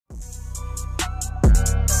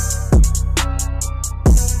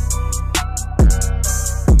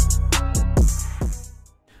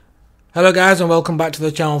Hello guys and welcome back to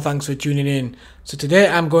the channel, thanks for tuning in. So today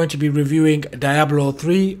I'm going to be reviewing Diablo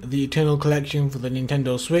 3, the Eternal Collection for the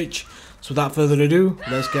Nintendo Switch. So without further ado,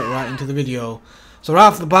 let's get right into the video. So right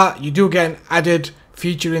off the bat, you do get an added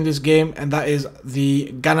feature in this game, and that is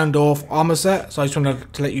the Ganondorf armor set. So I just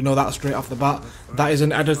wanted to let you know that straight off the bat. That is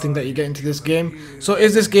an added thing that you get into this game. So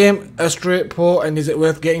is this game a straight port and is it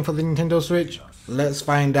worth getting for the Nintendo Switch? Let's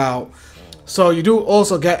find out. So you do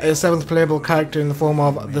also get a 7th playable character in the form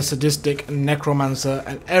of the sadistic necromancer,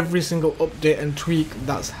 and every single update and tweak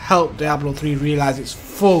that's helped Diablo 3 realize its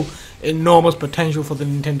full enormous potential for the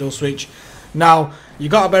Nintendo Switch. Now you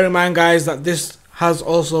gotta bear in mind guys that this has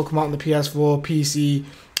also come out on the PS4, PC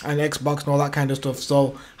and Xbox and all that kind of stuff.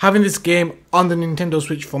 So having this game on the Nintendo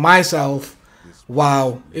Switch for myself,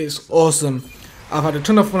 wow, it's awesome. I've had a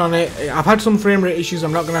ton of fun on it. I've had some frame rate issues,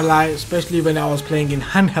 I'm not gonna lie, especially when I was playing in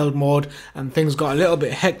handheld mode and things got a little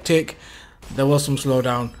bit hectic. There was some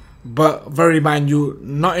slowdown, but very minute,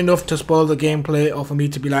 not enough to spoil the gameplay or for me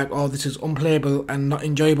to be like, oh, this is unplayable and not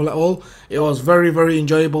enjoyable at all. It was very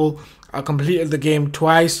enjoyable. I completed the game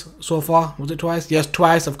twice so far. Was it twice? Yes,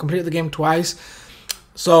 twice. I've completed the game twice.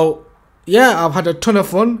 So yeah, I've had a ton of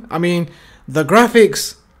fun. I mean, the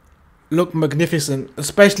graphics look magnificent,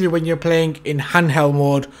 especially when you're playing in handheld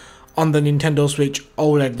mode on the Nintendo Switch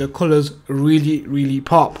OLED. The colors really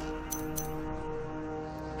pop.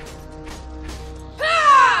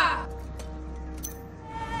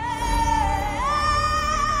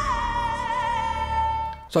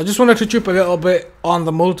 So I just want to touch up a little bit on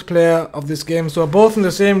the multiplayer of this game. So both in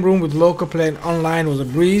the same room with local play and online was a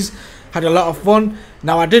breeze. Had a lot of fun.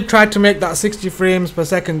 Now I did try to make that 60 frames per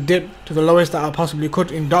second dip to the lowest that I possibly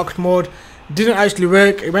could in docked mode. Didn't actually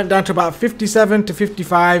work. It went down to about 57 to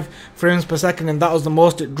 55 frames per second, and that was the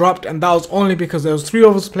most it dropped, and that was only because there was 3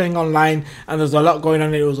 of us playing online and there's a lot going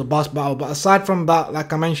on. It was a boss battle, but aside from that,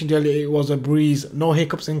 like I mentioned earlier, it was a breeze. No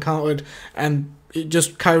hiccups encountered and it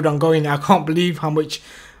just carried on going. I can't believe how much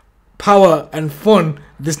power and fun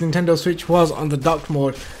this Nintendo Switch was on the docked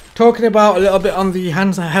mode. Talking about a little bit on the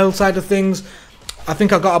handheld side of things, I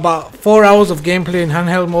think I got about 4 hours of gameplay in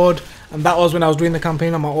handheld mode, and that was when I was doing the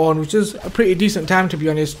campaign on my own, which is a pretty decent time to be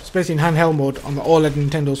honest, especially in handheld mode on the OLED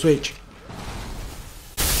Nintendo Switch.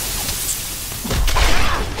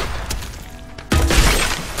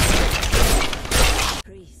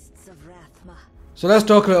 So let's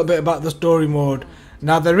talk a little bit about the story mode.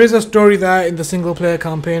 Now there is a story there in the single player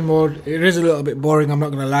campaign mode. It is a little bit boring, I'm not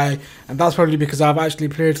going to lie, and that's probably because I've actually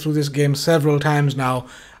played through this game several times now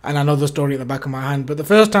and I know the story at the back of my hand. But the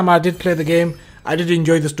first time I did play the game, I did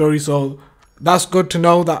enjoy the story, so that's good to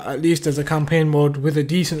know that at least there's a campaign mode with a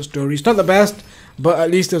decent story. It's not the best, but at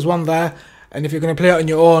least there's one there, and if you're going to play it on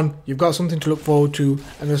your own, you've got something to look forward to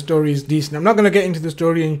and the story is decent. I'm not going to get into the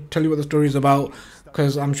story and tell you what the story is about,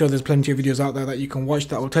 because I'm sure there's plenty of videos out there that you can watch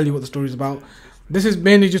that will tell you what the story is about. This is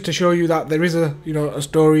mainly just to show you that there is a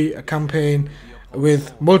story, a campaign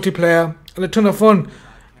with multiplayer and a ton of fun.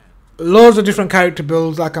 Loads of different character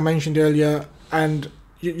builds, like I mentioned earlier, and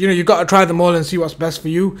you've got to try them all and see what's best for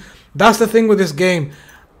you. That's the thing with this game.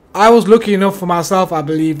 I was lucky enough for myself, I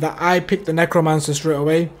believe, that I picked the Necromancer straight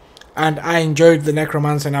away, and I enjoyed the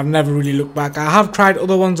Necromancer and I've never really looked back. I have tried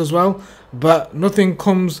other ones as well, but nothing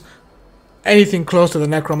comes anything close to the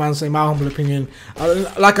Necromancer in my humble opinion.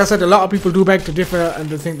 Like I said, a lot of people do beg to differ and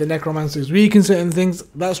they think the Necromancer is weak in certain things.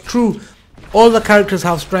 That's true. All the characters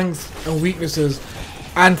have strengths and weaknesses,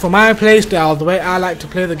 and for my playstyle, the way I like to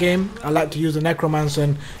play the game, I like to use the Necromancer,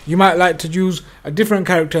 and you might like to use a different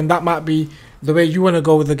character and that might be the way you want to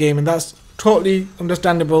go with the game, and that's totally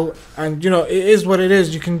understandable. And it is what it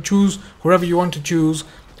is. You can choose whoever you want to choose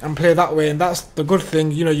and play that way, and that's the good thing.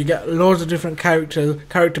 You get loads of different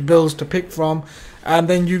character builds to pick from, and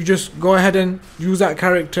then you just go ahead and use that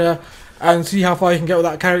character and see how far you can get with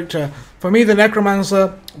that character. For me, the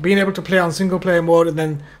Necromancer, being able to play on single player mode and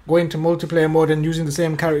then go into multiplayer mode and using the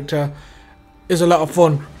same character is a lot of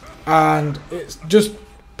fun, and it's just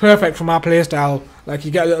perfect for my playstyle. Like, you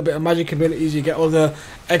get a little bit of magic abilities, you get all the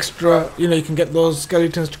extra, you can get those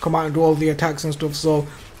skeletons to come out and do all the attacks and stuff. So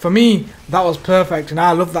for me, that was perfect, and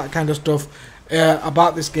I love that kind of stuff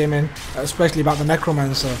about this game, and especially about the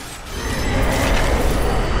Necromancer.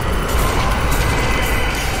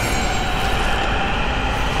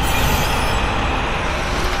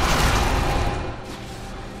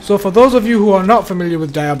 So for those of you who are not familiar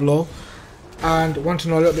with Diablo and want to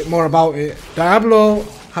know a little bit more about it, Diablo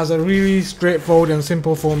has a really straightforward and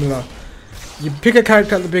simple formula. You pick a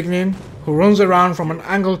character at the beginning who runs around from an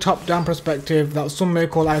angled top-down perspective that some may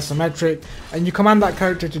call isometric, and you command that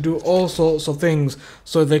character to do all sorts of things.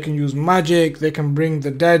 So they can use magic, they can bring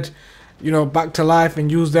the dead you know, back to life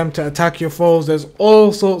and use them to attack your foes. There's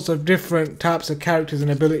all sorts of different types of characters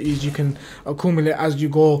and abilities you can accumulate as you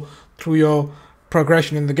go through your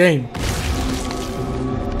progression in the game.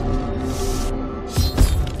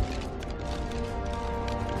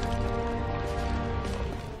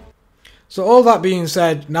 So all that being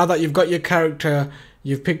said, now that you've got your character,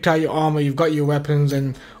 you've picked out your armor, you've got your weapons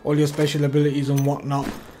and all your special abilities and whatnot,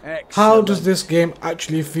 how does this game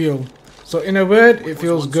actually feel? So in a word, it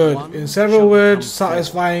feels good. In several words,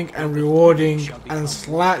 satisfying and rewarding and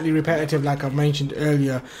slightly repetitive, like I've mentioned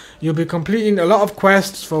earlier. You'll be completing a lot of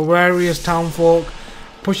quests for various townfolk,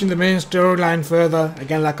 pushing the main storyline further,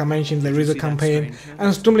 again like I mentioned there is a campaign,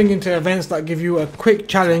 and stumbling into events that give you a quick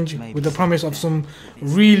challenge with the promise of some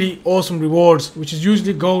really awesome rewards, which is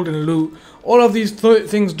usually gold and loot. All of these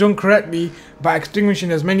things done correctly by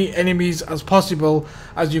extinguishing as many enemies as possible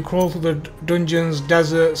as you crawl through the dungeons,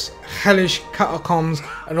 deserts, hellish catacombs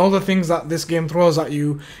and all the things that this game throws at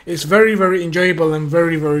you. It's very, very enjoyable and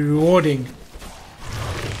very, very rewarding.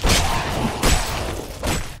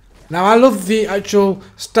 Now I love the actual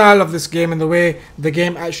style of this game and the way the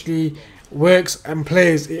game actually works and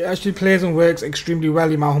plays. It actually plays and works extremely well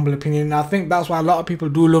in my humble opinion, and I think that's why a lot of people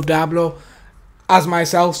do love Diablo. As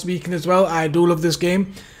myself speaking as well, I do love this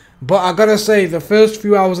game. But I gotta say, the first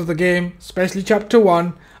few hours of the game, especially chapter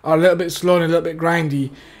 1, are a little bit slow and a little bit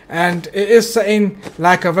grindy. And it is setting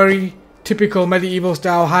like a very typical medieval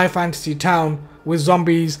style high fantasy town with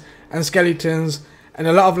zombies and skeletons and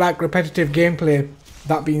a lot of like repetitive gameplay.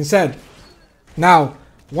 That being said, now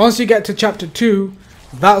once you get to chapter 2,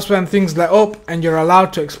 that's when things let up and you're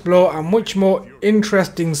allowed to explore a much more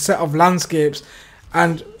interesting set of landscapes,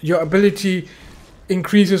 and your ability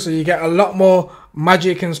increases, so you get a lot more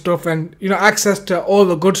magic and stuff, and you know, access to all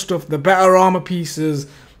the good stuff, the better armor pieces,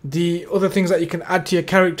 the other things that you can add to your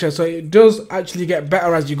character. So it does actually get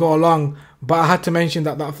better as you go along. But I had to mention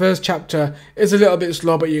that that first chapter is a little bit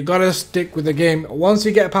slow, but you gotta stick with the game. Once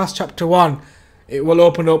you get past chapter 1, it will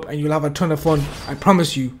open up and you'll have a ton of fun, I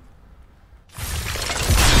promise you.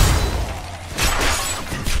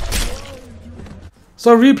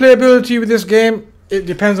 So replayability with this game, it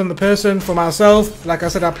depends on the person. For myself, like I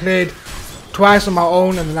said, I played twice on my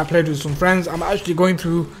own and then I played with some friends. I'm actually going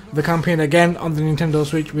through the campaign again on the Nintendo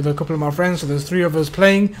Switch with a couple of my friends, so there's 3 of us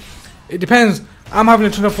playing. It depends. I'm having a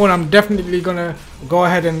ton of fun. I'm definitely gonna go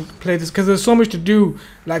ahead and play this because there's so much to do.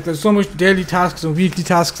 Like there's so much daily tasks and weekly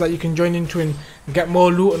tasks that you can join into and get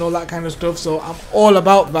more loot and all that kind of stuff. So I'm all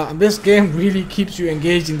about that, and this game really keeps you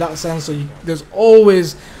engaged in that sense. So there's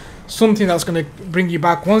always something that's going to bring you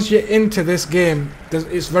back. Once you're into this game,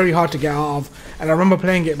 it's very hard to get out of. And I remember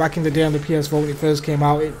playing it back in the day on the PS4 when it first came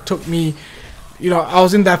out. It took me, you know, I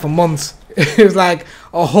was in there for months. It was like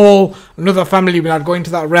a whole another family when I'd go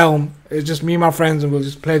into that realm. It's just me and my friends, and we'll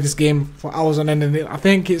just play this game for hours on end. And I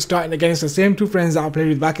think it's starting again. It's the same 2 friends that I played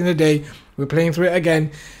with back in the day. We're playing through it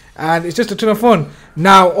again, and it's just a ton of fun.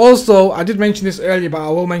 Now, also, I did mention this earlier, but I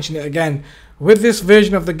will mention it again. With this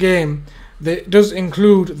version of the game, it does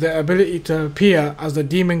include the ability to appear as the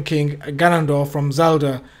Demon King Ganondorf from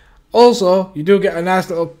Zelda. Also, you do get a nice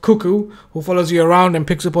little cuckoo who follows you around and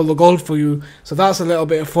picks up all the gold for you. So that's a little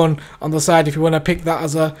bit of fun on the side if you want to pick that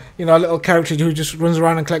as a, you know, a little character who just runs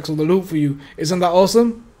around and collects all the loot for you. Isn't that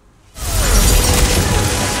awesome?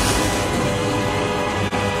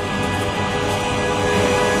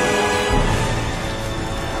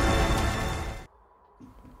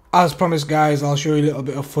 As promised, guys, I'll show you a little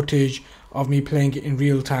bit of footage of me playing it in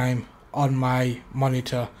real time on my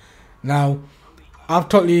monitor. Now, I've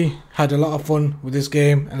totally had a lot of fun with this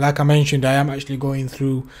game, and like I mentioned, I am actually going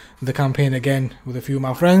through the campaign again with a few of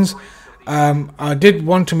my friends. I did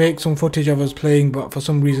want to make some footage of us playing, but for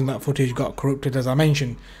some reason that footage got corrupted, as I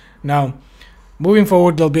mentioned. Now, moving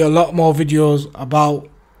forward, there'll be a lot more videos about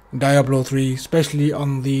Diablo 3, especially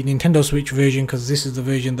on the Nintendo Switch version, because this is the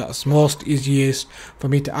version that's most easiest for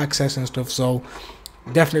me to access and stuff. So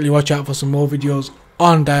definitely watch out for some more videos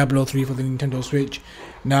on Diablo 3 for the Nintendo Switch.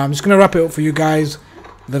 Now I'm just going to wrap it up for you guys.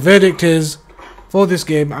 The verdict is, for this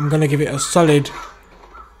game, I'm going to give it a solid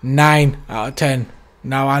 9 out of 10.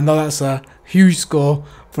 Now I know that's a huge score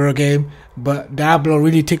for a game, but Diablo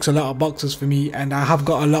really ticks a lot of boxes for me, and I have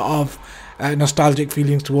got a lot of nostalgic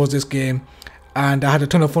feelings towards this game. And I had a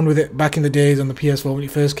ton of fun with it back in the days on the PS4 when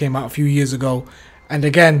it first came out a few years ago. And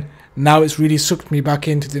again, now it's really sucked me back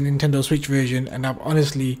into the Nintendo Switch version, and I've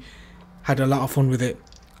honestly had a lot of fun with it.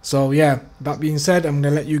 So yeah, that being said, I'm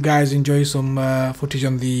going to let you guys enjoy some footage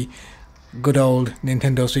on the good old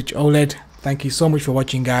Nintendo Switch OLED. Thank you so much for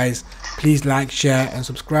watching, guys. Please like, share and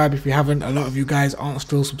subscribe if you haven't. A lot of you guys aren't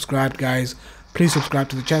still subscribed, guys. Please subscribe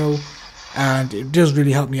to the channel, and it does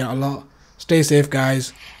really help me out a lot. Stay safe,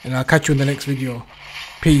 guys, and I'll catch you in the next video.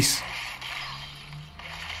 Peace.